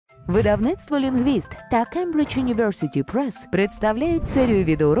Видавництво «Лінгвіст» та Cambridge University Press представляють серію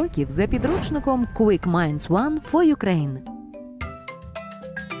відеоуроків за підручником Quick Minds 1 for Ukraine.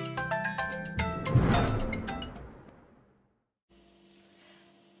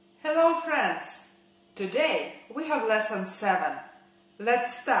 Hello friends! Today we have lesson 7. Let's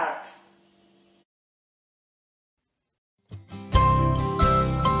start!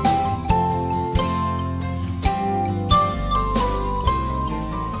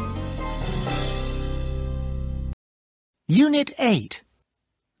 Unit 8.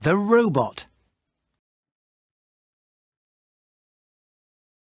 The Robot.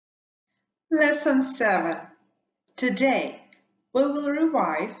 Lesson 7. Today we will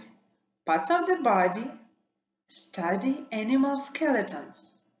revise parts of the body, study animal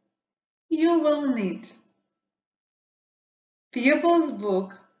skeletons. You will need Pupil's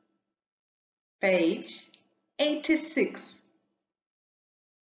Book, page 86,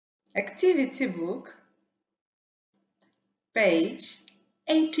 Activity Book, page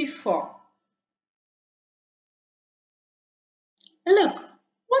 84. Look,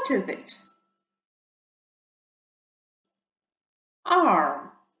 what is it?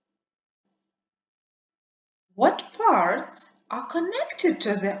 Arm. What parts are connected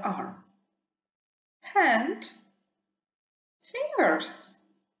to the arm? Hand, fingers.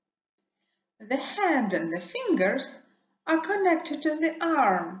 The hand and the fingers are connected to the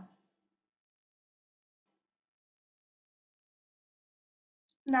arm.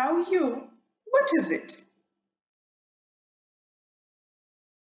 Now you, what is it?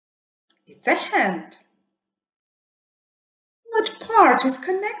 It's a hand. What part is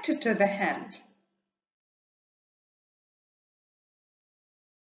connected to the hand?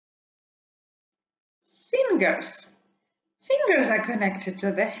 Fingers. Fingers are connected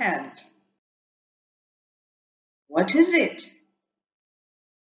to the hand. What is it?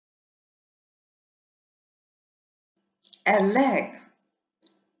 A leg.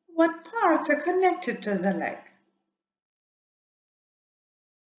 What parts are connected to the leg?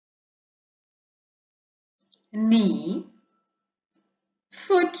 Knee,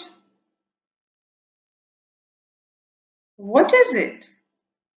 foot. What is it?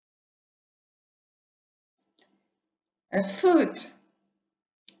 A foot.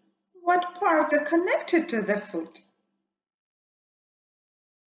 What parts are connected to the foot?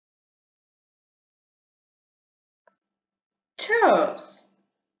 Toes.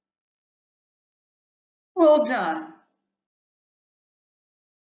 Well done.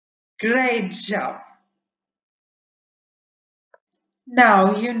 Great job.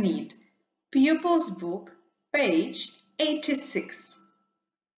 Now you need Pupil's Book, page 86.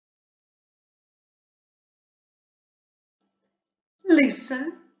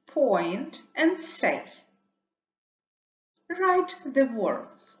 Listen, point and say. Write the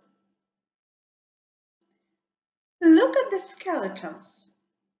words. Look at the skeletons.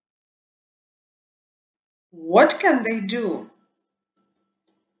 What can they do?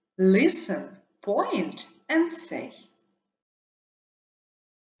 Listen, point and say.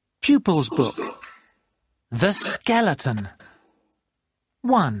 Pupil's Book. The Skeleton.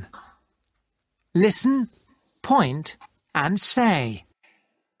 1. Listen, point and say.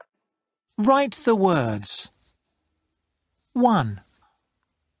 Write the words. 1.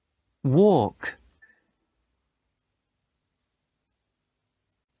 Walk.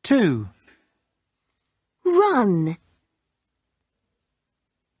 2. Run.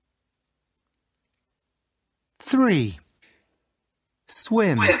 3.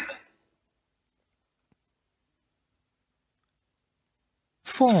 Swim.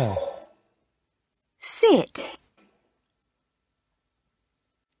 4. Sit.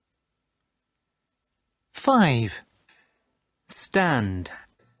 5. Stand.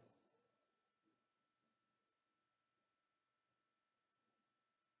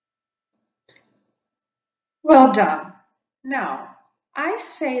 'Well done. Now, I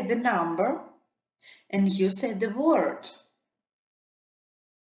say the number and you say the word.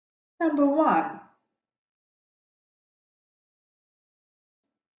 Number 1.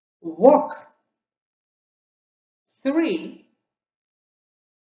 Walk. 3.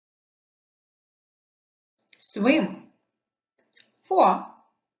 Swim. 4.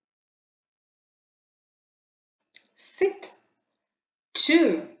 Sit.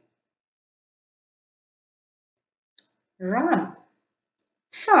 2. Run.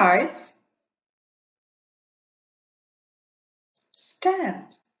 5.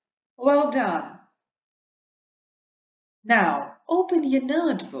 Stand. Well done. Now open your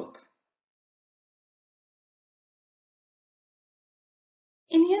notebook.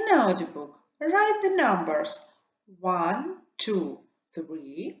 In your notebook, write the numbers 1, 2,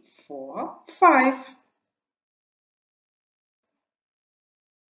 3, 4, 5.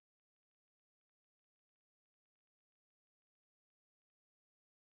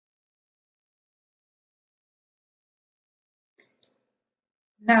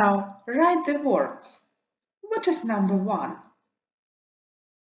 Now write the words. What is number 1?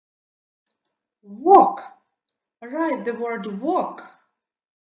 Walk. Write the word walk.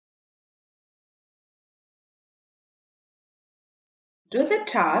 Do the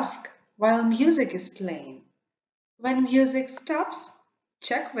task while music is playing. When music stops,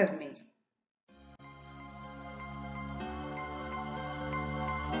 check with me.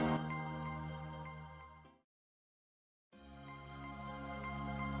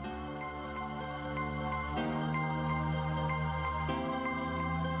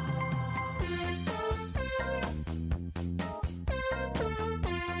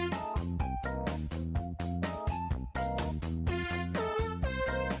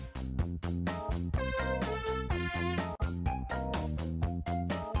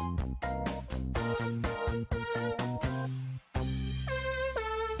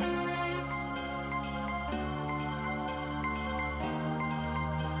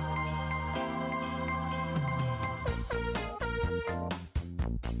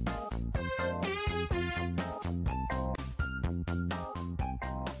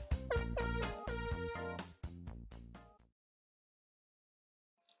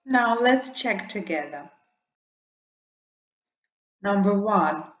 Now let's check together. Number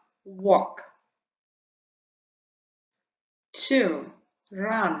 1, walk. 2,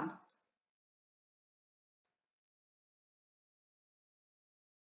 run.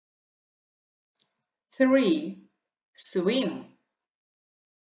 3, swim.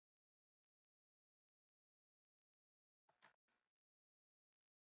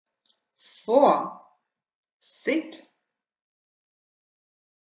 4, sit.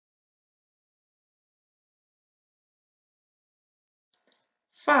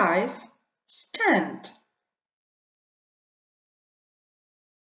 5, stand.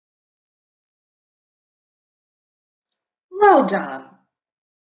 'Well done.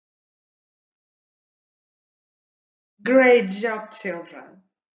 Great job, children.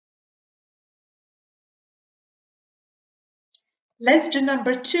 Let's do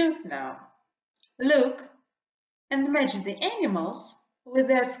number 2 now. Look and match the animals with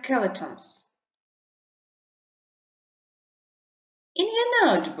their skeletons. In your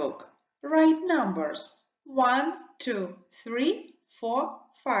notebook, write numbers 1, 2, 3, 4,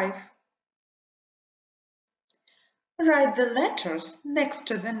 5. Write the letters next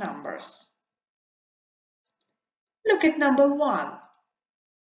to the numbers. Look at number 1.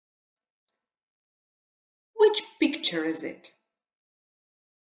 Which picture is it?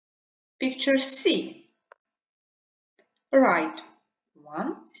 Picture C. Write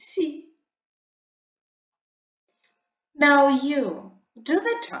 1C. Now you do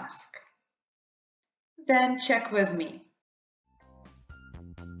the task. Then check with me.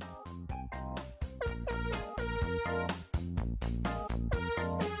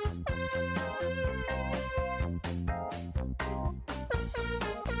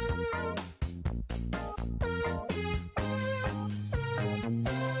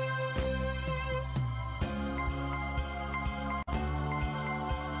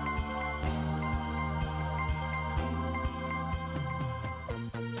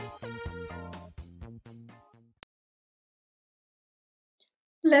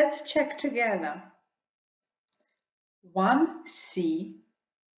 Let's check together. 1C,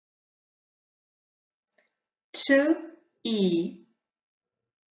 2E,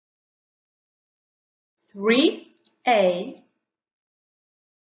 3A,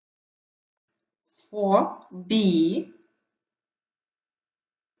 4B,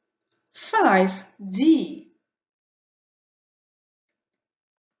 5D.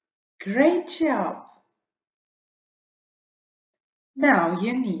 Great job! Now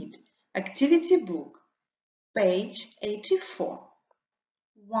you need activity book, page 84.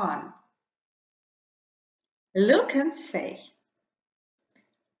 1. Look and say.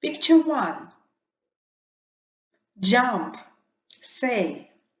 Picture 1. Jump.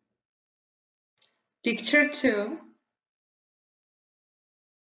 Say. Picture 2.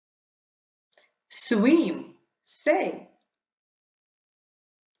 Swim. Say.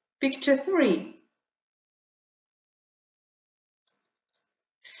 Picture 3.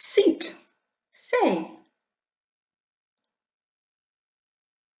 Sit. Say.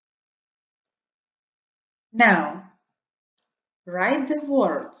 Now, write the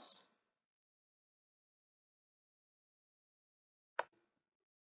words.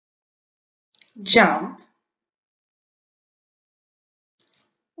 Jump,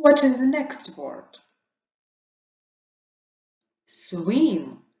 What is the next word?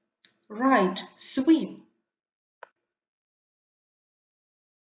 Swim. Right, swim.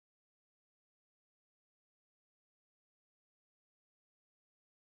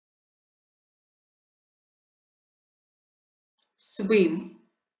 Swim.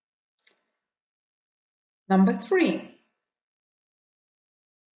 Number 3.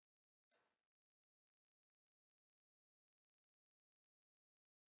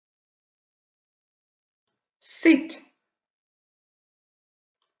 Sit.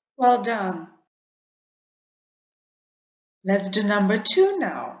 Well done. Let's do number 2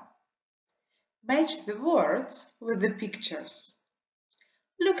 now. Match the words with the pictures.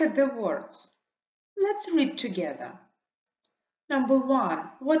 Look at the words. Let's read together. Number 1,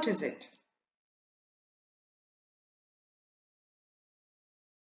 what is it?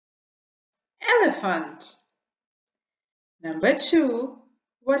 Elephant. Number 2,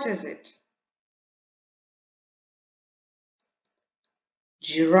 what is it?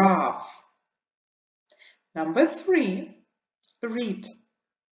 Giraffe. Number 3, read.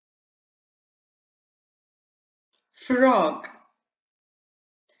 Frog.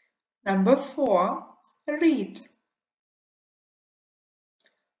 Number 4, read.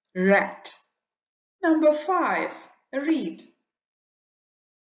 Rat. Number 5, read.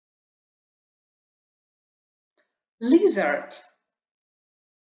 Lizard.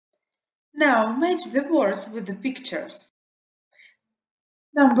 Now match the words with the pictures.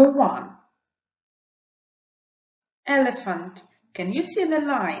 Number 1. Elephant. Can you see the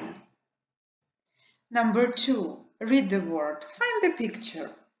line? Number 2. Read the word. Find the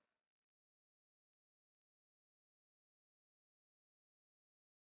picture.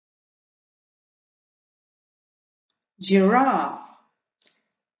 Giraffe.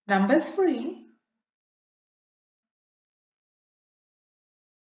 Number 3.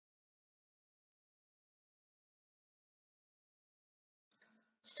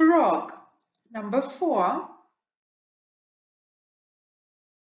 Frog. Number 4.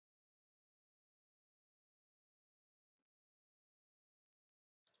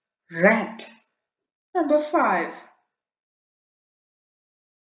 Rat. Number 5.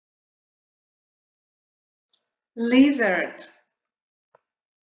 Lizard.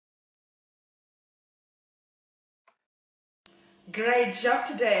 Great job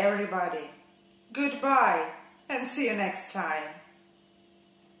today, everybody. Goodbye and see you next time.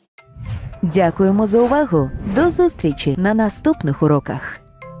 Дякуємо за увагу! До зустрічі на наступних уроках!